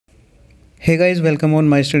Hey guys, welcome on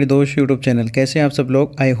my study दोस्त YouTube channel. कैसे हैं आप सब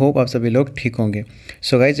लोग? आई होप आप सभी लोग ठीक होंगे।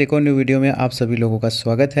 सो गाइस, एक और न्यू वीडियो में आप सभी लोगों का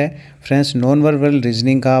स्वागत है। फ्रेंड्स, नॉन वर्बल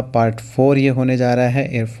रीजनिंग का पार्ट 4 ये होने जा रहा है।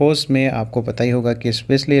 एयरफोर्स में आपको पता ही होगा कि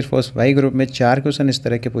स्पेशली एयरफोर्स वाई ग्रुप में 4 क्वेश्चन इस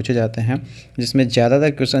तरह के पूछे जाते हैं, जिसमें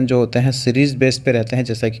ज़्यादातर क्वेश्चन जो होते हैं सीरीज़ बेस पे रहते हैं,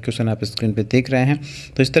 जैसा कि क्वेश्चन आप स्क्रीन पर देख रहे हैं।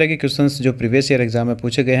 तो इस तरह के क्वेश्चन जो प्रीवियस ईयर एग्जाम में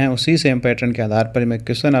पूछे गए हैं, उसी सेम पैटर्न के आधार पर मैं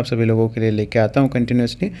क्वेश्चन आप सभी लोगों के लिए लेके आता हूँ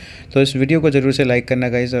कंटिन्यूसली। तो इस वीडियो को जरूर से लाइक करना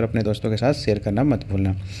गाइज, और अपने दोस्तों के साथ शेयर करना मत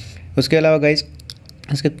भूलना। उसके अलावा गाइज,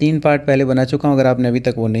 इसके 3 पार्ट पहले बना चुका हूं। अगर आपने अभी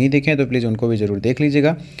तक वो नहीं देखे हैं तो प्लीज़ उनको भी ज़रूर देख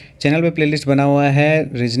लीजिएगा। चैनल पे प्लेलिस्ट बना हुआ है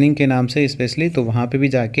रीजनिंग के नाम से स्पेशली, तो वहाँ पे भी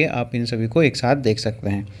जाके आप इन सभी को एक साथ देख सकते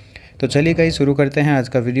हैं। तो चलिए गाइज, शुरू करते हैं आज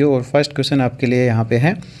का वीडियो। और फर्स्ट क्वेश्चन आपके लिए यहाँ पे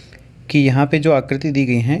है कि यहाँ पे जो आकृति दी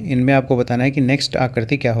गई हैं, इनमें आपको बताना है कि नेक्स्ट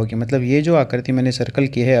आकृति क्या होगी। मतलब ये जो आकृति मैंने सर्कल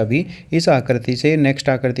की है अभी, इस आकृति से नेक्स्ट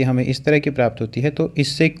आकृति हमें इस तरह की प्राप्त होती है, तो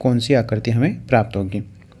इससे कौन सी आकृति हमें प्राप्त होगी।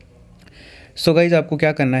 सो गाइज, आपको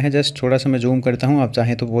क्या करना है, जस्ट थोड़ा सा मैं जूम करता हूँ, आप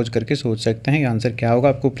चाहें तो पॉज करके सोच सकते हैं ये आंसर क्या होगा।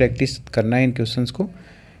 आपको प्रैक्टिस करना है इन क्वेश्चंस को।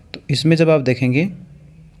 तो इसमें जब आप देखेंगे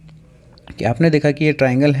कि आपने देखा कि ये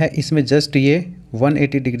ट्राइंगल है, इसमें जस्ट ये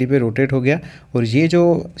 180 डिग्री पे रोटेट हो गया, और ये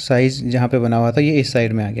जो साइज़ जहाँ पे बना हुआ था ये इस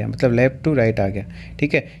साइड में आ गया, मतलब लेफ़्ट टू राइट आ गया।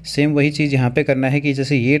 ठीक है, सेम वही चीज़ यहाँ पे करना है कि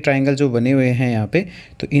जैसे ये ट्राइंगल जो बने हुए हैं यहाँ पे,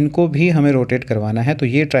 तो इनको भी हमें रोटेट करवाना है। तो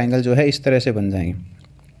ये ट्राइंगल जो है इस तरह से बन जाएंगे,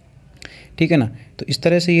 ठीक है ना। तो इस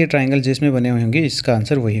तरह से ये ट्राइंगल जिसमें बने हुए होंगे, इसका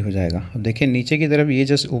आंसर वही हो जाएगा। अब देखिए, नीचे की तरफ ये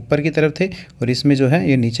जस्ट ऊपर की तरफ थे, और इसमें जो है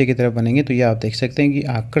ये नीचे की तरफ बनेंगे। तो ये आप देख सकते हैं कि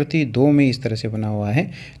आकृति 2 में इस तरह से बना हुआ है,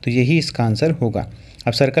 तो यही इसका आंसर होगा।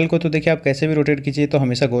 अब सर्कल को तो देखिए आप कैसे भी रोटेट कीजिए तो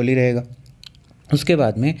हमेशा गोल ही रहेगा। उसके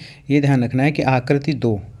बाद में ये ध्यान रखना है कि आकृति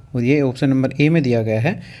 2, और ये ऑप्शन नंबर ए में दिया गया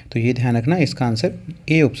है, तो ये ध्यान रखना, इसका आंसर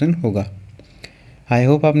ए ऑप्शन होगा। आई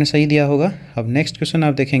होप आपने सही दिया होगा। अब नेक्स्ट क्वेश्चन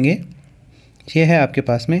आप देखेंगे, ये है आपके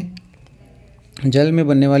पास में जल में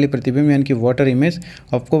बनने वाली प्रतिबिंब यानी कि वाटर इमेज।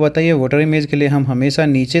 आपको बताइए, वाटर इमेज के लिए हम हमेशा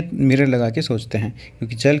नीचे मिरर लगा के सोचते हैं,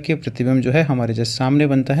 क्योंकि जल के प्रतिबिंब जो है हमारे जस्ट सामने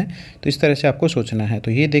बनता है। तो इस तरह से आपको सोचना है।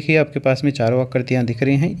 तो ये देखिए, आपके पास में चारों आकृतियाँ दिख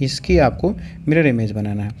रही हैं, इसकी आपको मिरर इमेज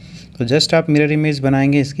बनाना है। तो जस्ट आप मिरर इमेज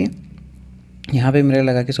बनाएंगे इसकी, यहाँ पे मिरर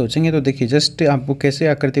लगा के सोचेंगे। तो देखिए जस्ट आपको कैसे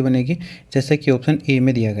आकृति बनेगी, जैसे कि ऑप्शन ए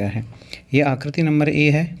में दिया गया है। ये आकृति नंबर ए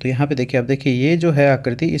है। तो यहाँ पे देखिए, आप देखिए ये जो है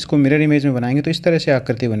आकृति, इसको मिरर इमेज में बनाएंगे तो इस तरह से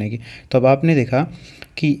आकृति बनेगी। तो अब आपने देखा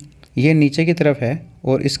कि ये नीचे की तरफ है,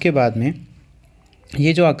 और इसके बाद में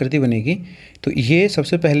ये जो आकृति बनेगी, तो ये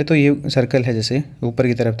सबसे पहले तो ये सर्कल है जैसे ऊपर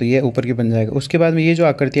की तरफ, तो ये ऊपर की बन जाएगा। उसके बाद में ये जो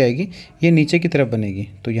आकृति आएगी ये नीचे की तरफ बनेगी।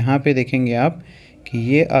 तो यहाँ पे देखेंगे आप कि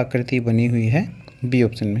ये आकृति बनी हुई है बी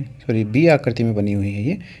ऑप्शन में, सॉरी बी आकृति में बनी हुई है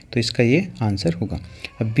ये, तो इसका ये आंसर होगा।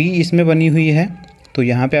 अब बी इसमें बनी हुई है, तो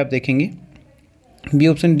यहाँ पे आप देखेंगे बी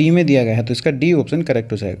ऑप्शन डी में दिया गया है, तो इसका डी ऑप्शन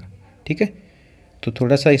करेक्ट हो जाएगा। ठीक है, तो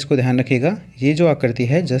थोड़ा सा इसको ध्यान रखिएगा। ये जो आकृति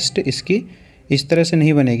है जस्ट इसकी इस तरह से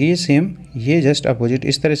नहीं बनेगी, ये सेम, ये जस्ट अपोजिट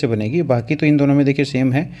इस तरह से बनेगी। बाकी तो इन दोनों में देखिए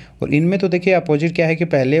सेम है, और इनमें तो देखिए अपोजिट क्या है कि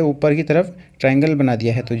पहले ऊपर की तरफ ट्रायंगल बना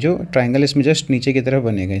दिया है, तो जो ट्रायंगल इसमें जस्ट नीचे की तरफ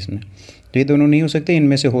बनेगा इसमें। तो ये दोनों नहीं हो सकते,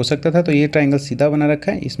 इनमें से हो सकता था। तो ये ट्रायंगल सीधा बना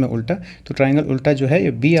रखा है, इसमें उल्टा, तो ट्रायंगल उल्टा जो है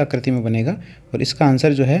ये बी आकृति में बनेगा, और इसका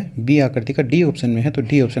आंसर जो है बी आकृति का डी ऑप्शन में है। तो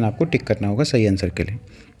डी ऑप्शन आपको टिक करना होगा सही आंसर के लिए।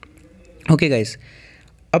 ओके गाइस,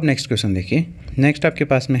 अब नेक्स्ट क्वेश्चन देखिए। नेक्स्ट आपके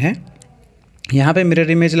पास में है, यहाँ पे मिरर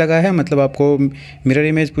इमेज लगा है, मतलब आपको मिरर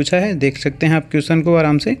इमेज पूछा है, देख सकते हैं आप क्वेश्चन को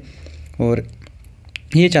आराम से। और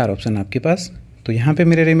ये 4 ऑप्शन आपके पास, तो यहाँ पे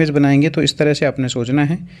मिरर इमेज बनाएंगे तो इस तरह से आपने सोचना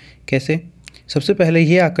है। कैसे? सबसे पहले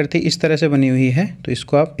ये आकृति इस तरह से बनी हुई है, तो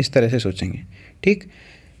इसको आप इस तरह से सोचेंगे। ठीक,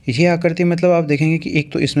 ये आकृति मतलब आप देखेंगे कि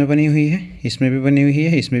एक तो इसमें बनी हुई है, इसमें भी बनी हुई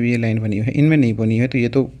है, इसमें भी ये लाइन बनी हुई है, इनमें नहीं बनी हुई है, तो ये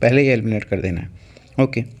तो पहले ही एलिमिनेट कर देना है।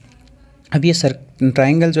 ओके, अब ये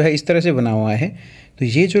ट्राइंगल जो है इस तरह से बना हुआ है, तो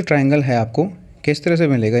ये जो ट्राइंगल है आपको किस तरह से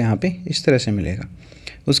मिलेगा, यहाँ पे इस तरह से मिलेगा।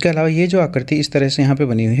 उसके अलावा ये जो आकृति इस तरह से यहाँ पे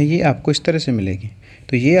बनी हुई है, ये आपको इस तरह से मिलेगी।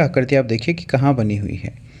 तो ये आकृति आप देखिए कि कहाँ बनी हुई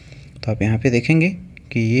है, तो आप यहाँ पे देखेंगे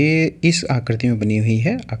कि ये इस आकृति में बनी हुई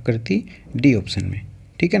है, आकृति डी ऑप्शन में।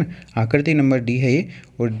 ठीक है ना, आकृति नंबर डी है ये,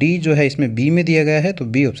 और डी जो है इसमें बी में दिया गया है, तो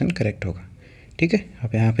बी ऑप्शन करेक्ट होगा। ठीक है,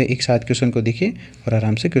 आप यहाँ पे एक साथ क्वेश्चन को देखिए और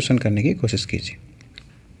आराम से क्वेश्चन करने की कोशिश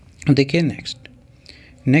कीजिए। देखिए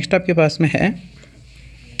नेक्स्ट आपके पास में है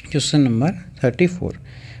क्वेश्चन नंबर 34।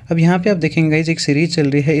 अब यहाँ पे आप देखेंगे गाइस, एक सीरीज चल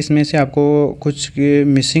रही है, इसमें से आपको कुछ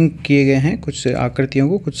मिसिंग किए गए हैं, कुछ आकृतियों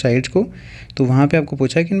को, कुछ साइड्स को। तो वहाँ पे आपको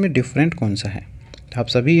पूछा है कि इनमें डिफरेंट कौन सा है। तो आप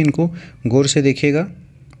सभी इनको गौर से देखिएगा,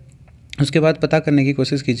 उसके बाद पता करने की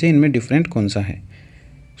कोशिश कीजिए इनमें डिफरेंट कौन सा है।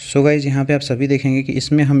 सो गाइस, यहाँ पे आप सभी देखेंगे कि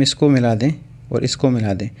इसमें हम इसको मिला दें, और इसको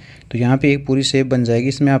मिला दें तो यहाँ पे एक पूरी शेप बन जाएगी।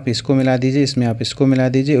 इसमें आप इसको मिला दीजिए, इसमें आप इसको मिला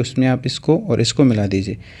दीजिए, उसमें आप इसको और इसको मिला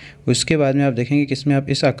दीजिए। उसके बाद में आप देखेंगे कि इसमें आप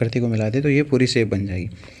इस आकृति को मिला दें तो ये पूरी शेप बन जाएगी।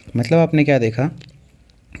 मतलब आपने क्या देखा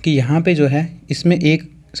कि यहाँ पे जो है इसमें एक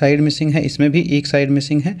साइड मिसिंग है, इसमें भी एक साइड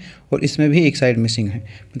मिसिंग है और इसमें भी एक साइड मिसिंग है।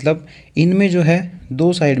 मतलब इनमें जो है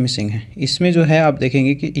दो साइड मिसिंग है। इसमें जो है आप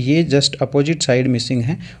देखेंगे कि ये जस्ट अपोजिट साइड मिसिंग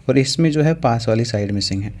है और इसमें जो है पास वाली साइड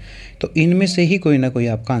मिसिंग है। तो इनमें से ही कोई ना कोई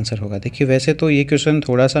आपका आंसर होगा। देखिए वैसे तो ये क्वेश्चन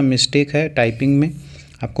थोड़ा सा मिस्टेक है टाइपिंग में।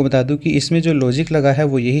 आपको बता दूं कि इसमें जो लॉजिक लगा है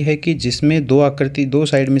वो यही है कि जिसमें दो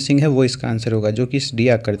साइड मिसिंग है वो इसका आंसर होगा, जो कि इस डी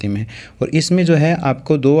आकृति में है। और इसमें जो है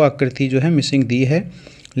आपको दो आकृति जो है मिसिंग दी है,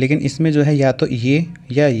 लेकिन इसमें जो है या तो ये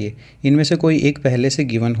या ये, इनमें से कोई एक पहले से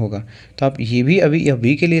गिवन होगा। तो आप ये भी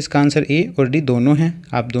अभी के लिए इसका आंसर ए और डी दोनों हैं,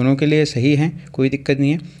 आप दोनों के लिए सही हैं, कोई दिक्कत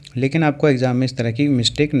नहीं है। लेकिन आपको एग्ज़ाम में इस तरह की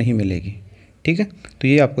मिस्टेक नहीं मिलेगी, ठीक है। तो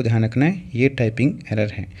ये आपको ध्यान रखना है, ये टाइपिंग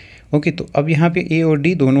एरर है। ओके, तो अब यहाँ पे ए और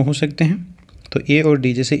डी दोनों हो सकते हैं। तो ए और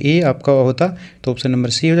डी, जैसे ए आपका होता तो ऑप्शन नंबर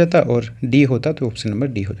सी हो जाता और डी होता तो ऑप्शन नंबर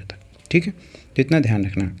डी हो जाता, ठीक है। तो इतना ध्यान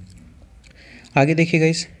रखना है। आगे देखिएगा,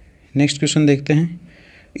 इस नेक्स्ट क्वेश्चन देखते हैं।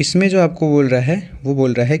 इसमें जो आपको बोल रहा है वो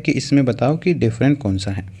बोल रहा है कि इसमें बताओ कि डिफरेंट कौन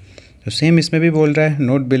सा है। तो सेम इसमें भी बोल रहा है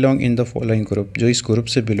not belong in the following group, जो इस ग्रुप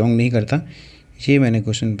से बिलोंग नहीं करता। ये मैंने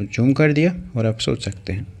क्वेश्चन जूम कर दिया और आप सोच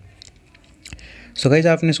सकते हैं। सो गाइस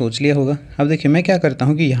आपने सोच लिया होगा। अब देखिए मैं क्या करता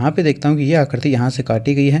हूँ कि यहाँ पे देखता हूँ कि ये आकृति यहाँ से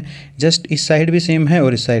काटी गई है, जस्ट इस साइड भी सेम है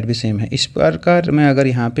और इस साइड भी सेम है। इस प्रकार मैं अगर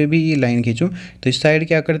यहाँ पे भी ये लाइन खींचूँ तो इस साइड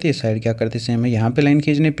की आकृति इस साइड की आकृति सेम है। यहाँ पे लाइन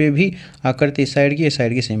खींचने पे भी आकृति इस साइड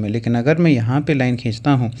की सेम है। लेकिन अगर मैं यहाँ पे लाइन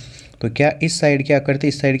खींचता हूँ तो क्या इस साइड की आकृति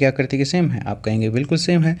इस साइड की आकृति की सेम है? आप कहेंगे बिल्कुल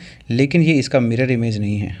सेम है, लेकिन ये इसका मिरर इमेज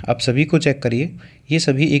नहीं है। आप सभी को चेक करिए, ये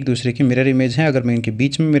सभी एक दूसरे की मिरर इमेज हैं अगर मैं इनके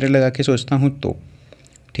बीच में मिरर लगा के सोचता हूँ तो,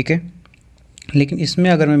 ठीक है। लेकिन इसमें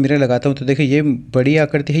अगर मैं मिरर लगाता हूँ तो देखिए ये बड़ी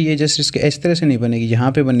आकृति है, ये जस्ट इसके इस तरह से नहीं बनेगी,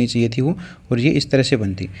 यहाँ पे बननी चाहिए थी वो, और ये इस तरह से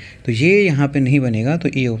बनती, तो ये यहाँ पे नहीं बनेगा। तो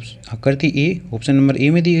ये आकृति ए ऑप्शन नंबर ए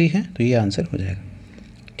में दी गई है, तो ये आंसर हो जाएगा,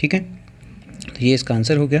 ठीक है। तो ये इसका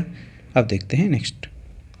आंसर हो गया। अब देखते हैं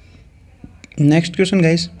नेक्स्ट क्वेश्चन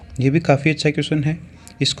गाइस। ये भी काफ़ी अच्छा क्वेश्चन है,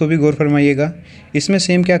 इसको भी गौर फरमाइएगा। इसमें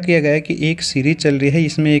सेम क्या किया गया है कि एक सीरीज चल रही है,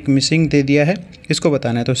 इसमें एक मिसिंग दे दिया है, इसको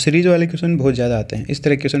बताना है। तो सीरीज वाले क्वेश्चन बहुत ज़्यादा आते हैं, इस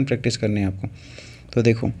तरह के क्वेश्चन प्रैक्टिस करने हैं आपको। तो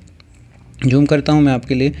देखो जूम करता हूँ मैं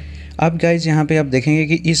आपके लिए। अब गाइज यहाँ पे आप देखेंगे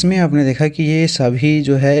कि इसमें आपने देखा कि ये सभी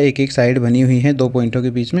जो है एक एक साइड बनी हुई है दो पॉइंटों के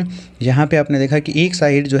बीच में। यहाँ पे आपने देखा कि एक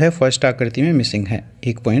साइड जो है फर्स्ट आकृति में मिसिंग है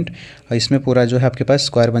एक पॉइंट, और इसमें पूरा जो है आपके पास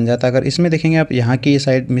स्क्वायर बन जाता। अगर इसमें देखेंगे आप, यहाँ की ये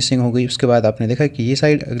साइड मिसिंग हो गई, उसके बाद आपने देखा कि ये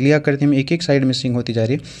साइड अगली आकृति में एक एक साइड मिसिंग होती जा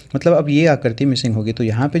रही है, मतलब अब ये आकृति मिसिंग होगी। तो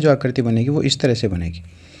यहाँ पर जो आकृति बनेगी वो इस तरह से बनेगी।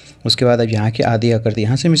 उसके बाद अब यहाँ की आधी आकृति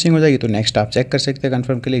यहाँ से मिसिंग हो जाएगी, तो नेक्स्ट आप चेक कर सकते हैं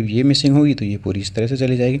कन्फर्म के लिए, ये मिसिंग होगी तो ये पूरी इस तरह से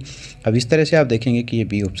चली जाएगी। अब इस तरह से आप देखेंगे कि ये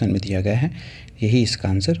बी ऑप्शन में दिया गया है, यही इसका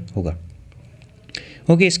आंसर होगा।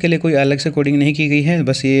 ओके, इसके लिए कोई अलग से कोडिंग नहीं की गई है,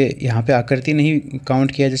 बस ये यहाँ पे आकृति नहीं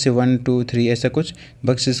काउंट किया जैसे 1 2 3 ऐसा कुछ,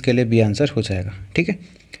 बस इसके लिए बी आंसर हो जाएगा, ठीक है।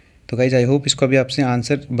 तो गाइज आई होप इसको भी आपसे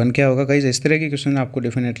आंसर बन गया होगा। गाइज इस तरह के क्वेश्चन आपको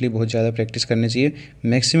डेफिनेटली बहुत ज़्यादा प्रैक्टिस करने चाहिए।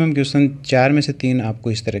 मैक्सिमम क्वेश्चन 4 में से 3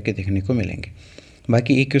 आपको इस तरह के देखने को मिलेंगे।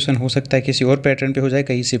 बाकी एक क्वेश्चन हो सकता है किसी और पैटर्न पे हो जाए,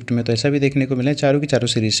 कई शिफ्ट में तो ऐसा भी देखने को मिला है। चारों की चारों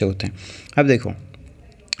सीरीज से होते हैं। अब देखो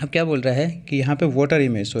अब क्या बोल रहा है कि यहाँ पे वाटर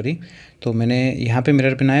इमेज, सॉरी तो मैंने यहाँ पे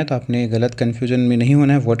मिरर बनाया तो आपने गलत कन्फ्यूजन में नहीं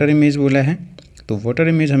होना है, वाटर इमेज बोला है। तो वाटर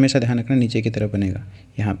इमेज हमेशा ध्यान रखना नीचे की तरफ बनेगा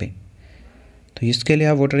यहाँ पे। तो इसके लिए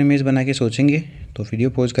आप वाटर इमेज बना के सोचेंगे, तो वीडियो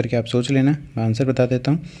पॉज करके आप सोच लेना, मैं आंसर बता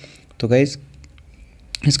देता हूँ। तो गाइज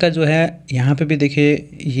इसका जो है यहाँ पे भी देखिए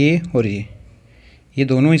ये और ये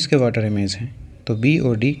दोनों इसके वाटर इमेज हैं। तो बी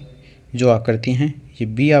और डी जो आकृति हैं, ये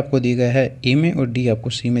बी आपको दिया गया है ए में और डी आपको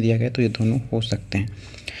सी में दिया गया है, तो ये दोनों हो सकते हैं।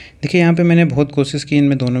 देखिए यहाँ पे मैंने बहुत कोशिश की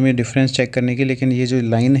इनमें दोनों में डिफरेंस चेक करने की, लेकिन ये जो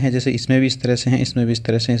लाइन है जैसे इसमें भी इस तरह से हैं, इसमें भी इस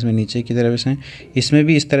तरह से हैं, इसमें नीचे की तरफ से हैं, इसमें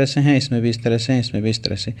भी इस तरह से हैं, इसमें भी इस तरह से हैं, इसमें भी इस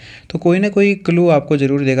तरह से, तो कोई ना कोई क्लू आपको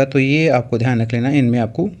ज़रूर देगा। तो ये आपको ध्यान रख लेना, इनमें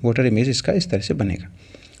आपको वाटर इमेज इसका इस तरह से बनेगा,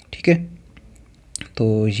 ठीक है।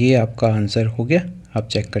 तो ये आपका आंसर हो गया। आप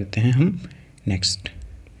चेक करते हैं हम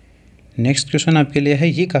नेक्स्ट क्वेश्चन आपके लिए है।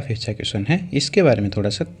 ये काफ़ी अच्छा क्वेश्चन है, इसके बारे में थोड़ा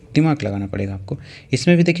सा दिमाग लगाना पड़ेगा आपको।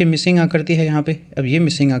 इसमें भी देखिए मिसिंग आकृति है यहाँ पे। अब ये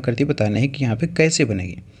मिसिंग आकृति बताना है कि यहाँ पे कैसे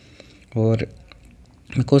बनेगी, और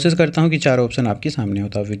मैं कोशिश करता हूँ कि 4 ऑप्शन आपके सामने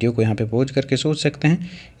होता है। वीडियो को यहाँ पे पॉज करके सोच सकते हैं,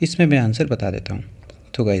 इसमें मैं आंसर बता देता हूँ।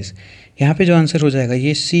 तो गाइज़ यहाँ पर जो आंसर हो जाएगा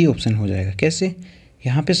ये सी ऑप्शन हो जाएगा। कैसे?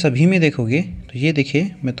 यहाँ पे सभी में देखोगे तो ये देखिए,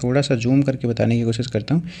 मैं थोड़ा सा जूम करके बताने की कोशिश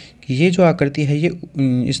करता हूँ कि ये जो आकृति है ये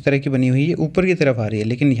इस तरह की बनी हुई है, ऊपर की तरफ आ रही है,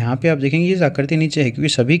 लेकिन यहाँ पे आप देखेंगे ये आकृति नीचे है, क्योंकि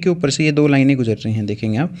सभी के ऊपर से ये 2 लाइनें गुजर रही हैं,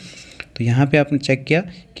 देखेंगे आप। तो तो यहाँ पे आपने चेक किया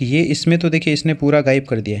कि ये इसमें तो देखिए इसने पूरा गायब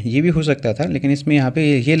कर दिया, ये भी हो सकता था, लेकिन इसमें यहाँ पे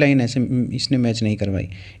ये लाइन ऐसे इसने मैच नहीं करवाई।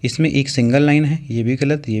 इसमें एक सिंगल लाइन है, ये भी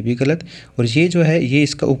गलत, ये भी गलत, और ये जो है ये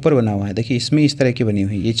इसका ऊपर बना हुआ है, देखिए इसमें इस तरह की बनी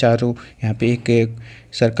हुई, ये चारों यहाँ पे एक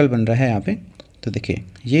सर्कल बन रहा है यहाँ पे। तो देखिए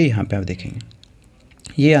ये यहाँ पे आप देखेंगे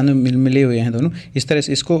ये मिले हुए हैं दोनों, इस तरह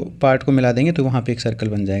से इसको पार्ट को मिला देंगे तो वहाँ पे एक सर्कल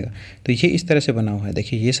बन जाएगा। तो ये इस तरह से बना हुआ है,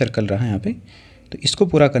 देखिए ये सर्कल रहा है यहाँ पे, तो इसको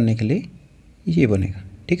पूरा करने के लिए ये बनेगा,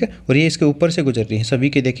 ठीक है। और ये इसके ऊपर से गुजर रही है, सभी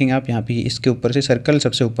के देखेंगे आप यहाँ पे इसके ऊपर से सर्कल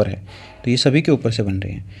सबसे ऊपर है, तो ये सभी के ऊपर से बन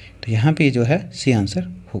रहे हैं, तो यहाँ पे जो है सी आंसर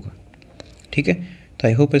होगा, ठीक है। तो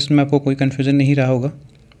आई होप इसमें आपको कोई कन्फ्यूज़न नहीं रहा होगा।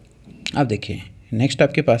 अब देखिए नेक्स्ट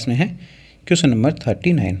आपके पास में है क्वेश्चन नंबर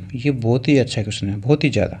 39। ये बहुत ही अच्छा क्वेश्चन है, बहुत ही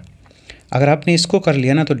ज़्यादा। अगर आपने इसको कर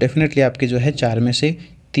लिया ना तो डेफिनेटली आपके जो है 4 में से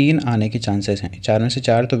 3 आने के चांसेस हैं। 4 में से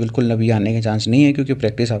 4 तो बिल्कुल अभी आने के चांस नहीं है, क्योंकि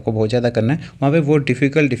प्रैक्टिस आपको बहुत ज़्यादा करना है। वहाँ पे वो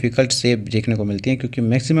डिफ़िकल्ट से देखने को मिलती हैं, क्योंकि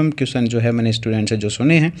मैक्सिमम क्वेश्चन जो है मैंने स्टूडेंट से जो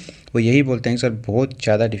सुने हैं वो यही बोलते हैं कि सर बहुत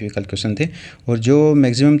ज़्यादा डिफ़िकल्ट क्वेश्चन थे, और जो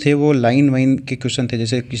मैक्सिमम थे वो लाइन वाइन के क्वेश्चन थे,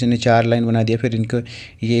 जैसे किसी ने 4 लाइन बना दिया, फिर इनको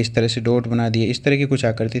ये इस तरह से डॉट बना दिए, इस तरह की कुछ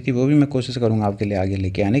आकृति थी, वो भी मैं कोशिश करूँगा आपके लिए आगे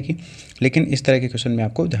लेके आने की, लेकिन इस तरह के क्वेश्चन में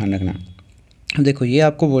आपको ध्यान रखना। देखो ये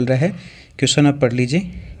आपको बोल रहा है क्वेश्चन, आप पढ़ लीजिए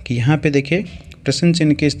कि यहाँ पे देखिए प्रश्न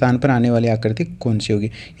चिन्ह के स्थान पर आने वाली आकृति कौन सी होगी,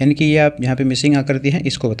 यानी कि ये आप यहाँ पे मिसिंग आकृति है,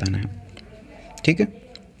 इसको बताना है, ठीक है।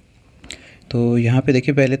 तो यहाँ पे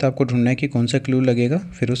देखिए पहले तो आपको ढूंढना है कि कौन सा क्लू लगेगा,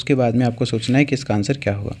 फिर उसके बाद में आपको सोचना है कि इसका आंसर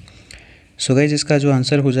क्या होगा। सो गाइस इसका जो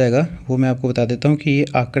आंसर हो जाएगा वो मैं आपको बता देता हूँ कि ये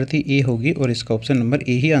आकृति ए होगी, और इसका option number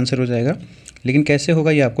A he answer हो जाएगा। लेकिन कैसे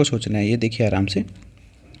होगा ये आपको सोचना है, ये देखिए आराम से।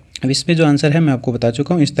 अब इसमें जो आंसर है मैं आपको बता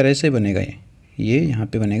चुका हूँ, इस तरह से बनेगा, ये यहाँ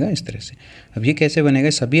पे बनेगा इस तरह से। अब ये कैसे बनेगा,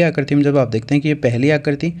 सभी आकृति में जब आप देखते हैं कि ये पहली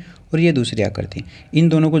आकृति और ये दूसरी आकृति, इन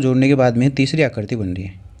दोनों को जोड़ने के बाद में तीसरी आकृति बन रही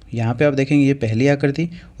है। यहाँ पे आप देखेंगे ये पहली आकृति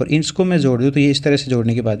और इसको मैं जोड़ दूँ तो ये इस तरह से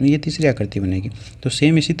जोड़ने के बाद में ये तीसरी आकृति बनेगी। तो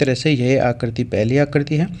सेम इसी तरह से ये आकृति पहली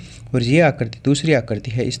आकृति है और ये आकृति दूसरी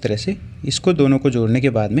आकृति है, इस तरह से इसको दोनों को जोड़ने के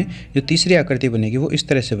बाद में जो तीसरी आकृति बनेगी वो इस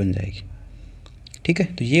तरह से बन जाएगी, ठीक है।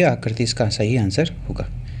 तो ये आकृति इसका सही आंसर होगा।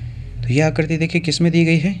 तो ये आकृति देखिए किस में दी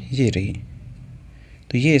गई है, ये रही,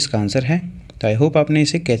 तो ये इसका आंसर है। तो आई होप आपने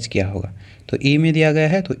इसे कैच किया होगा। तो ए में दिया गया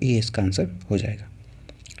है तो ए इसका आंसर हो जाएगा,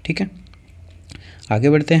 ठीक है। आगे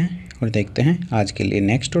बढ़ते हैं और देखते हैं आज के लिए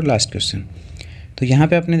नेक्स्ट और लास्ट क्वेश्चन। तो यहाँ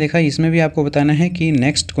पे आपने देखा इसमें भी आपको बताना है कि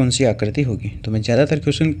नेक्स्ट कौन सी आकृति होगी। तो मैं ज़्यादातर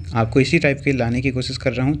क्वेश्चन आपको इसी टाइप के लाने की कोशिश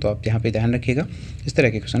कर रहा हूँ, तो आप यहाँ पे ध्यान रखिएगा, इस तरह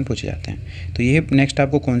के क्वेश्चन पूछे जाते हैं। तो ये नेक्स्ट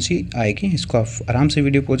आपको कौन सी आएगी, इसको आप आराम से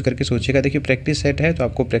वीडियो पॉज करके सोचिएगा। देखिए प्रैक्टिस सेट है तो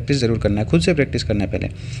आपको प्रैक्टिस ज़रूर करना है, खुद से प्रैक्टिस करना है पहले,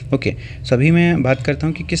 ओके। सभी मैं बात करता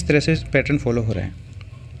हूँ कि किस तरह से पैटर्न फॉलो हो रहा है।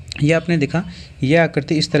 ये आपने देखा ये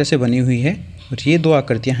आकृति इस तरह से बनी हुई है और ये दो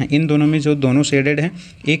आकृतियाँ हैं, इन दोनों में जो दोनों शेडेड हैं,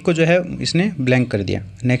 एक को जो है इसने ब्लैंक कर दिया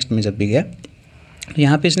नेक्स्ट में जब भी गया।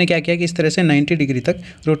 यहाँ पे इसने क्या किया कि इस तरह से 90 डिग्री तक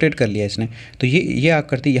रोटेट कर लिया इसने। तो ये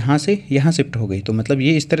आकृति यहाँ से यहाँ शिफ्ट हो गई, तो मतलब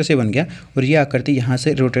ये इस तरह से बन गया और ये आकृति यहाँ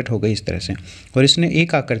से रोटेट हो गई इस तरह से, और इसने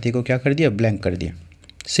एक आकृति को क्या कर दिया, ब्लैंक कर दिया।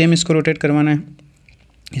 सेम इसको रोटेट करवाना है,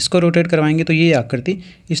 इसको रोटेट करवाएंगे तो ये आकृति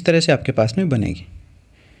इस तरह से आपके पास में बनेगी,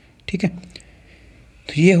 ठीक है।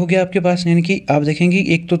 तो ये हो गया आपके पास, यानी कि आप देखेंगे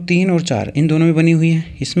एक तो 3 और 4 इन दोनों में बनी हुई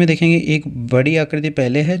है। इसमें देखेंगे एक बड़ी आकृति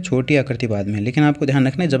पहले है, छोटी आकृति बाद में, लेकिन आपको ध्यान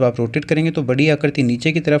रखना है जब आप रोटेट करेंगे तो बड़ी आकृति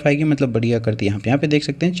नीचे की तरफ आएगी, मतलब बड़ी आकृति यहाँ पे देख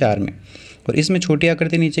सकते हैं 4 में, और इसमें छोटी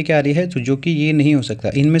आकृति नीचे क्या आ रही है, तो जो कि ये नहीं हो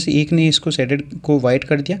सकता, इनमें से एक ने इसको शेडेड को वाइट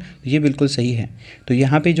कर दिया, तो ये बिल्कुल सही है। तो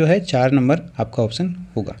यहाँ पर जो है 4 नंबर आपका ऑप्शन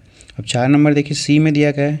होगा। अब 4 नंबर देखिए सी में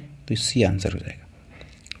दिया गया है तो सी आंसर हो जाएगा,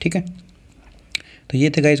 ठीक है। तो ये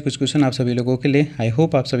थे गाइस कुछ क्वेश्चन आप सभी लोगों के लिए। आई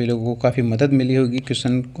होप आप सभी लोगों को काफ़ी मदद मिली होगी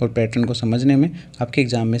क्वेश्चन और पैटर्न को समझने में। आपके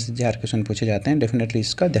एग्जाम में से 4 क्वेश्चन पूछे जाते हैं, डेफिनेटली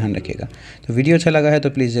इसका ध्यान रखिएगा। तो वीडियो अच्छा लगा है तो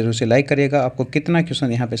प्लीज़ ज़रूर से लाइक करिएगा। आपको कितना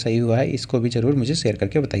क्वेश्चन यहाँ पे सही हुआ है इसको भी ज़रूर मुझे शेयर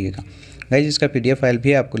करके बताइएगा। गाइस इसका PDF फाइल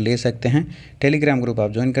भी आपको ले सकते हैं, टेलीग्राम ग्रुप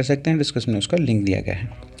आप ज्वाइन कर सकते हैं, डिस्क्रिप्शन में उसका लिंक दिया गया है,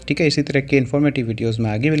 ठीक है। इसी तरह के इन्फॉर्मेटिव वीडियोस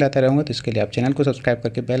मैं आगे भी लाता रहूँगा, तो इसके लिए आप चैनल को सब्सक्राइब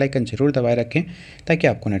करके बेल आइकन जरूर दबाए रखें ताकि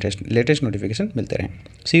आपको लेटेस्ट नोटिफिकेशन मिलते रहें।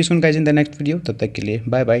 सी you soon guys in the next video, तब तक के लिए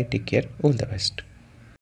bye bye, take care, all the best.